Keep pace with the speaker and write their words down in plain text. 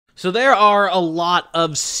So there are a lot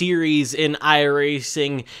of series in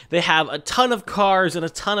iRacing. They have a ton of cars and a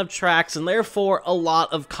ton of tracks, and therefore a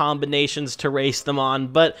lot of combinations to race them on,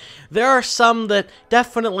 but there are some that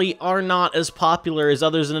definitely are not as popular as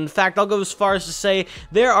others, and in fact, I'll go as far as to say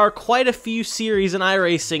there are quite a few series in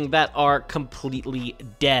iRacing that are completely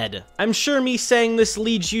dead. I'm sure me saying this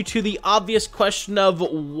leads you to the obvious question of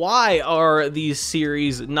why are these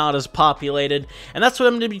series not as populated, and that's what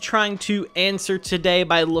I'm going to be trying to answer today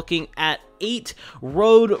by looking at 8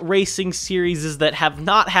 road racing series that have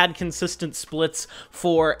not had consistent splits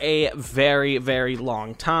for a very, very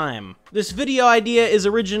long time. This video idea is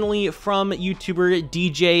originally from YouTuber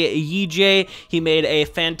DJ Yej. He made a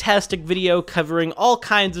fantastic video covering all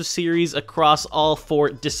kinds of series across all 4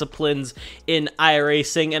 disciplines in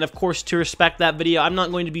iRacing, and of course, to respect that video, I'm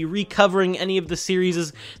not going to be recovering any of the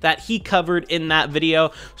series that he covered in that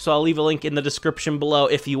video, so I'll leave a link in the description below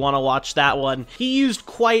if you want to watch that one. He used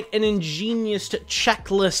quite an ingenious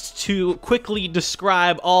checklist to quickly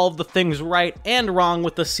describe all of the things right and wrong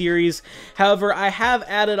with the series. However, I have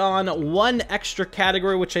added on one extra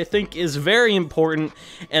category which I think is very important,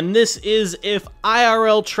 and this is if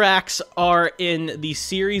IRL tracks are in the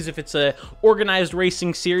series. If it's a organized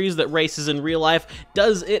racing series that races in real life,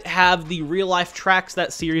 does it have the real life tracks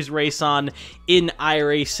that series race on in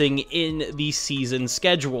iRacing in the season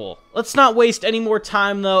schedule? Let's not waste any more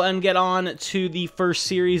time though and get on to the first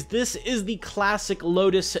series. This is the Classic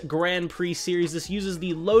Lotus Grand Prix series. This uses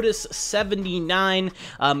the Lotus 79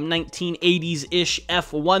 1980s-ish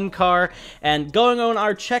F1 car, and going on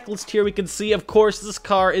our checklist here we can see, of course, this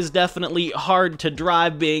car is definitely hard to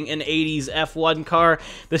drive, being an 80s F1 car.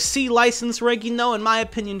 The C license ranking though, in my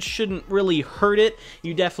opinion, shouldn't really hurt it.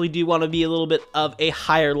 You definitely do want to be a little bit of a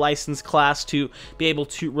higher license class to be able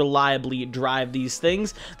to reliably drive these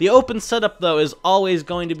things. The open setup though is always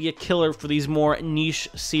going to be a killer for these more niche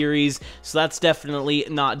series, so that's definitely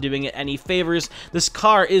not doing it any favors. This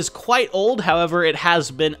car is quite old, however it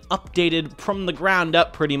has been updated from the ground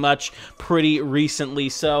up pretty recently,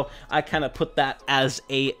 so I kind of put that as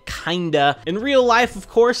a kinda. In real life, of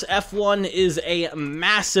course, F1 is a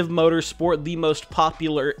massive motorsport, the most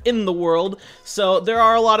popular in the world, so there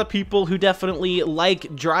are a lot of people who definitely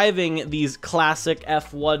like driving these classic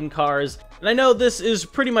F1 cars. And I know this is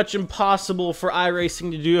pretty much impossible for iRacing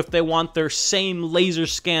to do if they want their same laser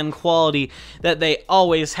scan quality that they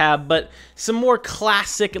always have, but some more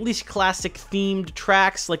classic, at least classic themed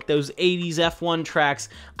tracks like those 80s F1 tracks,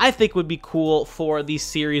 I think would be cool for these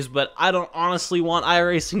series, but I don't honestly want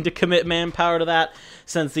iRacing to commit manpower to that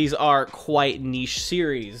since these are quite niche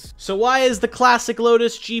series. So why is the Classic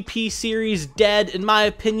Lotus GP series dead? In my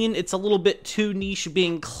opinion, it's a little bit too niche,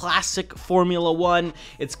 being classic Formula 1.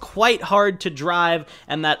 It's quite hard to drive,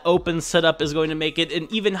 and that open setup is going to make it an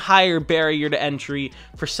even higher barrier to entry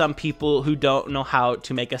for some people who don't know how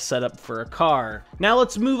to make a setup for a car. Now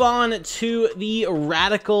let's move on to the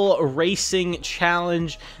Radical Racing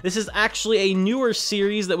Challenge. This is actually a newer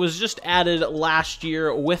series that was just added last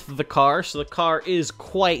year with the car, so the car is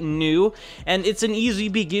quite new, and it's an easy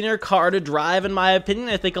beginner car to drive in my opinion.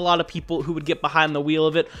 I think a lot of people who would get behind the wheel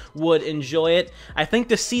of it would enjoy it. I think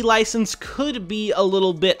the C license could be a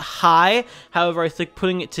little bit high. However, I think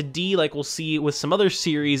putting it to D, like we'll see with some other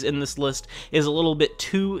series in this list, is a little bit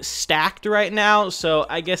too stacked right now, so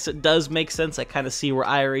I guess it does make sense. I kind of see where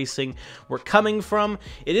iRacing were coming from.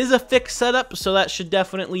 It is a fixed setup, so that should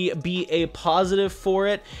definitely be a positive for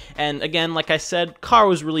it, and again, like I said, car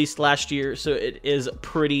was released last year, so it is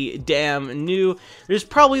pretty damn new. There's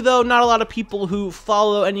probably, though, not a lot of people who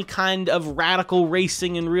follow any kind of radical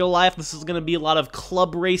racing in real life. This is going to be a lot of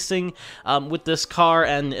club racing with this car,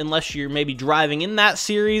 and unless you're maybe driving in that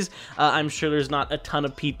series, I'm sure there's not a ton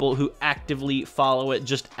of people who actively follow it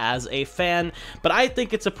just as a fan, but I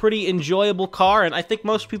think it's a pretty enjoyable car, and I think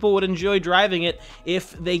most people would enjoy driving it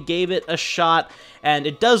if they gave it a shot. And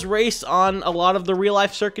it does race on a lot of the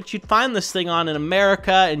real-life circuits you'd find this thing on in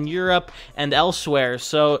America and Europe and elsewhere,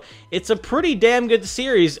 so it's a pretty damn good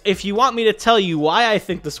series. If you want me to tell you why I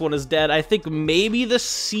think this one is dead, I think maybe the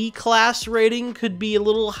C-class rating could be a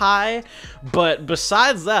little high, but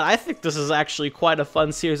besides that, I think this is actually quite a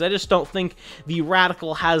fun series. I just don't think the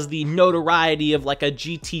Radical has the notoriety of like a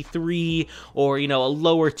GT3 or, you know, a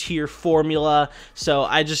lower-tier Formula, so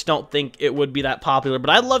I just don't think it would be that popular,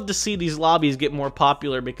 but I'd love to see these lobbies get more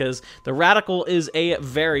popular because the Radical is a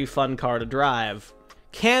very fun car to drive.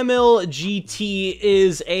 Camel GT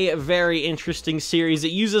is a very interesting series.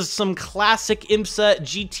 It uses some classic IMSA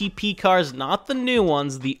GTP cars, not the new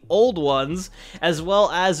ones, the old ones, as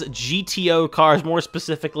well as GTO cars, more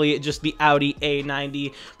specifically just the Audi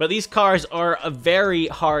A90. But these cars are very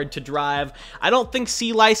hard to drive. I don't think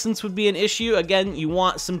C license would be an issue. Again, you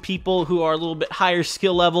want some people who are a little bit higher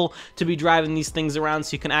skill level to be driving these things around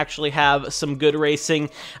so you can actually have some good racing.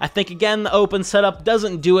 I think, again, the open setup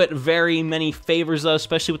doesn't do it very many favors, though,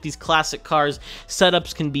 especially with these classic cars.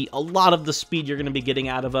 Setups can be a lot of the speed you're going to be getting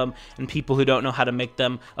out of them, and people who don't know how to make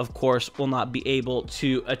them, of course, will not be able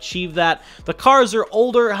to achieve that. The cars are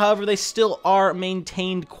older, however, they still are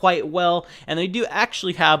maintained quite well, and they do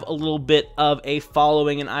actually have a little bit of a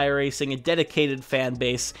following in iRacing, a dedicated fan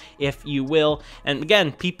base, if you will. And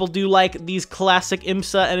again, people do like these classic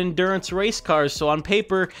IMSA and endurance race cars, so on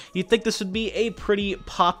paper, you'd think this would be a pretty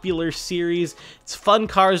popular series. It's fun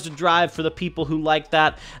cars to drive for the people who like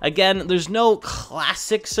that. Again, there's no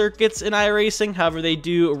classic circuits in iRacing, however, they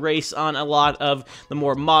do race on a lot of the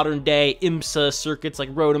more modern day IMSA circuits like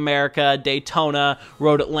Road America, Daytona,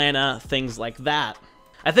 Road Atlanta, things like that.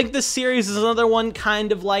 I think this series is another one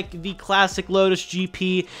kind of like the classic Lotus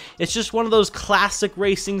GP. It's just one of those classic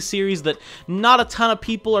racing series that not a ton of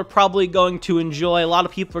people are probably going to enjoy. A lot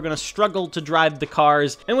of people are going to struggle to drive the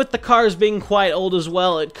cars, and with the cars being quite old as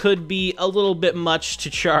well, it could be a little bit much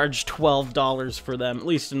to charge $12 for them, at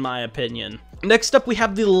least in my opinion. Next up, we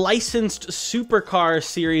have the licensed supercar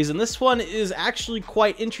series, and this one is actually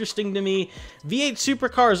quite interesting to me. V8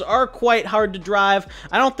 supercars are quite hard to drive.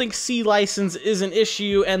 I don't think C license is an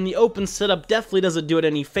issue, and the open setup definitely doesn't do it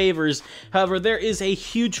any favors. However, there is a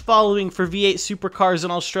huge following for V8 supercars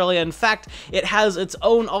in Australia. In fact, it has its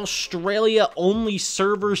own Australia-only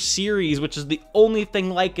server series, which is the only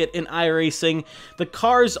thing like it in iRacing. The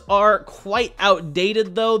cars are quite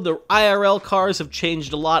outdated, though. The IRL cars have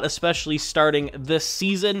changed a lot, especially starting this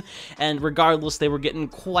season, and regardless, they were getting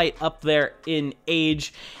quite up there in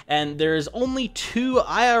age, and there's only 2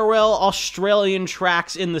 IRL Australian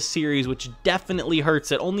tracks in the series, which definitely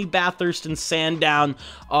hurts it. Only Bathurst and Sandown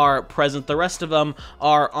are present. The rest of them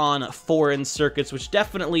are on foreign circuits, which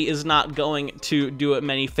definitely is not going to do it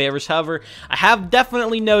many favors. However, I have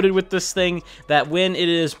definitely noted with this thing that when it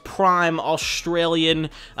is prime Australian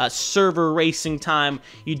server racing time,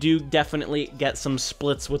 you do definitely get some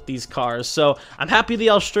splits with these cars. So I'm happy the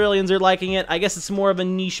Australians are liking it. I guess it's more of a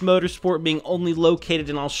niche motorsport, being only located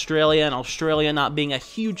in Australia, and Australia not being a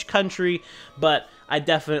huge country, but I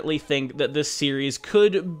definitely think that this series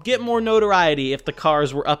could get more notoriety if the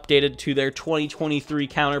cars were updated to their 2023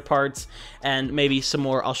 counterparts, and maybe some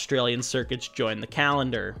more Australian circuits join the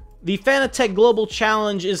calendar. The Fanatec Global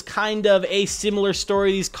Challenge is kind of a similar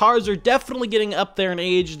story. These cars are definitely getting up there in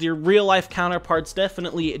age. Their real-life counterparts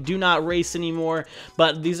definitely do not race anymore,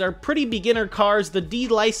 but these are pretty beginner cars. The D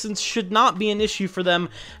license should not be an issue for them.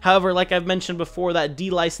 However, like I've mentioned before, that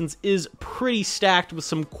D license is pretty stacked with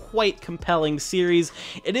some quite compelling series.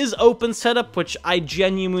 It is open setup, which I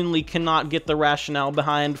genuinely cannot get the rationale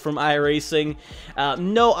behind from iRacing.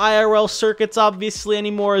 No IRL circuits, obviously,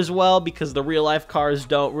 anymore as well, because the real-life cars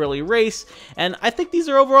don't really race, and I think these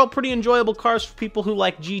are overall pretty enjoyable cars for people who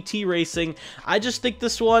like GT racing. I just think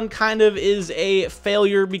this one kind of is a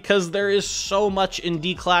failure because there is so much in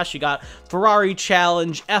D-Class. You got Ferrari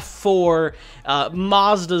Challenge, F4,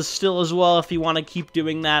 Mazda's still as well if you want to keep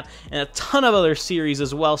doing that, and a ton of other series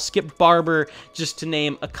as well, Skip Barber, just to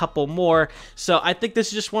name a couple more. So I think this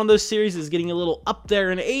is just one of those series that's getting a little up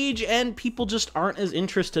there in age, and people just aren't as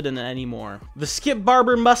interested in it anymore. The Skip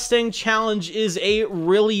Barber Mustang Challenge is a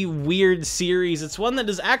really weird series. It's one that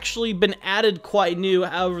has actually been added quite new.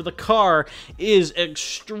 However, the car is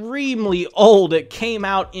extremely old. It came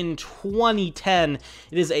out in 2010.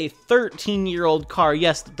 It is a 13-year-old car.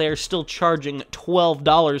 Yes, they're still charging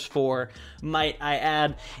 $12 for, might I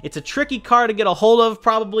add. It's a tricky car to get a hold of,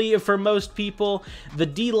 probably, for most people. The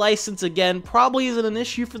D license, again, probably isn't an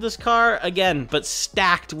issue for this car, again, but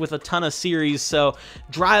stacked with a ton of series, so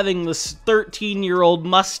driving this 13-year-old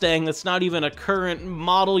Mustang that's not even a current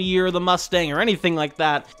model year of the Mustang or anything like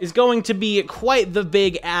that is going to be quite the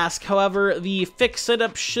big ask. However, the fixed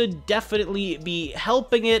setup should definitely be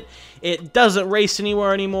helping it. It doesn't race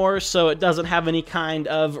anywhere anymore, so it doesn't have any kind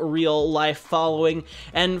of real-life following,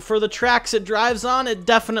 and for the tracks it drives on, it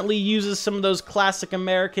definitely uses some of those classic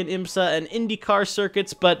American IMSA and IndyCar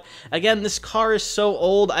circuits, but again, this car is so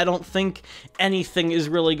old, I don't think anything is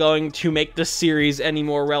really going to make this series any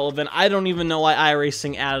more relevant. I don't even know why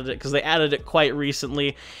iRacing added it, because they added it quite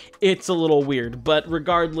recently. It's a little weird, but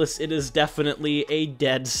regardless, it is definitely a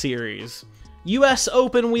dead series. US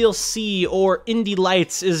Open Wheel C, or Indy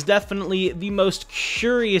Lights, is definitely the most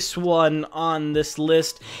curious one on this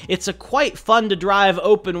list. It's a quite fun to drive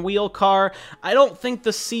open wheel car. I don't think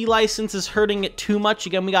the C license is hurting it too much.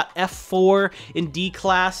 Again, we got F4 in D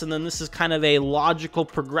class, and then this is kind of a logical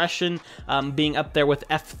progression, being up there with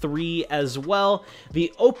F3 as well.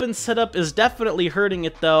 The open setup is definitely hurting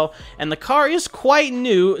it though, and the car is quite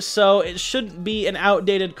new, so it shouldn't be an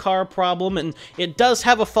outdated car problem, and it does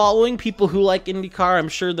have a following. People who like IndyCar, I'm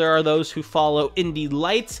sure there are those who follow Indy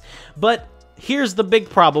Lights, but here's the big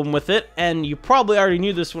problem with it, and you probably already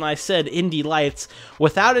knew this when I said Indy Lights.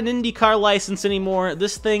 Without an IndyCar license anymore,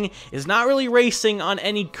 this thing is not really racing on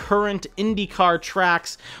any current IndyCar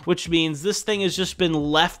tracks, which means this thing has just been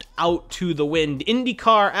left out to the wind.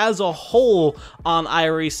 IndyCar as a whole on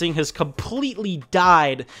iRacing has completely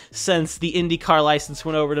died since the IndyCar license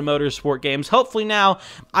went over to Motorsport Games. Hopefully now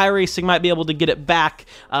iRacing might be able to get it back,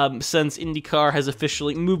 since IndyCar has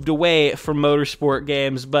officially moved away from Motorsport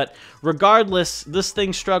Games, but regardless, this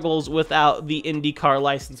thing struggles without the IndyCar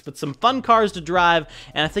license, but some fun cars to drive,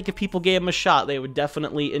 and I think if people gave them a shot, they would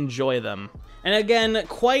definitely enjoy them. And again,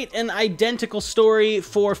 quite an identical story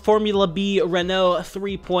for Formula B Renault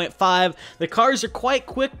 3.5. The cars are quite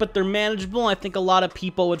quick, but they're manageable. I think a lot of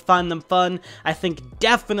people would find them fun. I think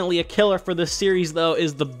definitely a killer for this series, though,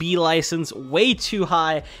 is the B license. Way too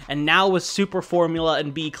high, and now with Super Formula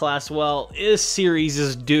and B class, well, this series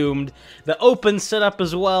is doomed. The open setup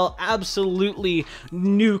as well absolutely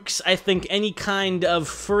nukes, I think, any kind of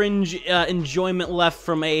fringe enjoyment left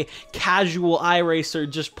from a casual iRacer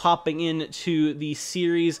just popping into the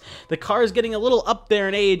series. The car is getting a little up there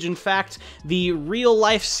in age. In fact, the real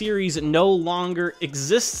life series no longer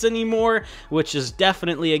exists anymore, which is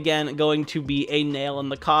definitely, again, going to be a nail in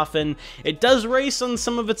the coffin. It does race on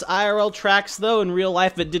some of its IRL tracks, though. In real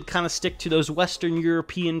life, it did kind of stick to those Western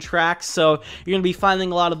European tracks, so you're going to be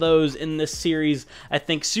finding a lot of those in this series. I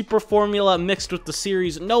think Super Formula mixed with the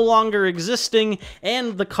series no longer existing,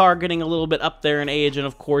 and the car getting a little bit up there in age, and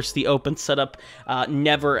of course the open setup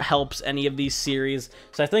never helps any of these series.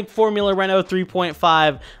 So I think Formula Renault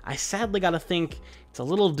 3.5, I sadly gotta think it's a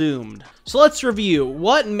little doomed. So let's review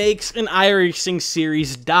what makes an iRacing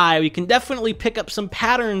series die. We can definitely pick up some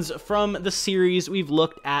patterns from the series we've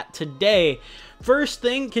looked at today. First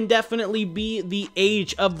thing can definitely be the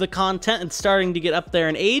age of the content. It's starting to get up there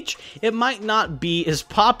in age. It might not be as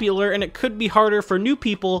popular, and it could be harder for new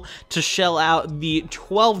people to shell out the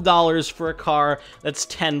 $12 for a car that's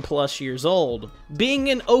 10 plus years old. Being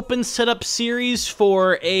an open setup series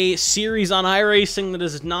for a series on iRacing that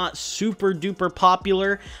is not super duper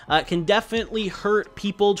popular can definitely hurt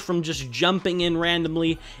people from just jumping in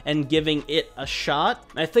randomly and giving it a shot.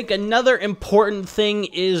 I think another important thing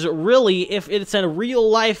is really if it's a real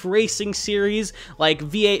life racing series like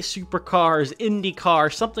V8 Supercars,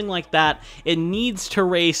 IndyCar, something like that, it needs to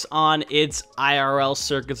race on its IRL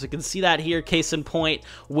circuits. You can see that here, case in point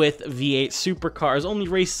with V8 Supercars. Only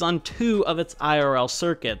races on 2 of its IRL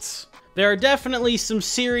circuits. There are definitely some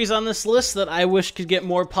series on this list that I wish could get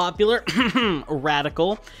more popular.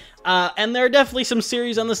 Radical. And there are definitely some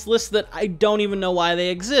series on this list that I don't even know why they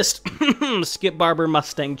exist. Skip Barber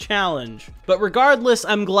Mustang Challenge. But regardless,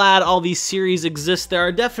 I'm glad all these series exist. There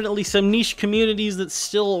are definitely some niche communities that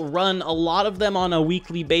still run a lot of them on a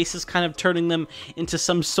weekly basis, kind of turning them into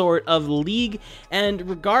some sort of league. And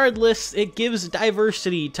regardless, it gives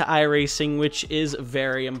diversity to iRacing, which is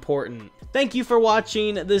very important. Thank you for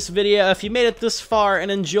watching this video. If you made it this far and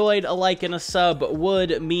enjoyed, a like and a sub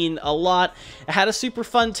would mean a lot. I had a super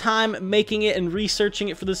fun time making it and researching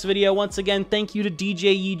it for this video. Once again, thank you to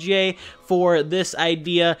DJ EJ for this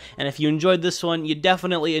idea, and if you enjoyed this one, you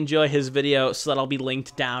definitely enjoy his video, so that'll be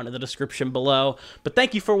linked down in the description below. But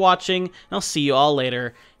thank you for watching, and I'll see you all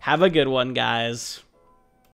later. Have a good one, guys.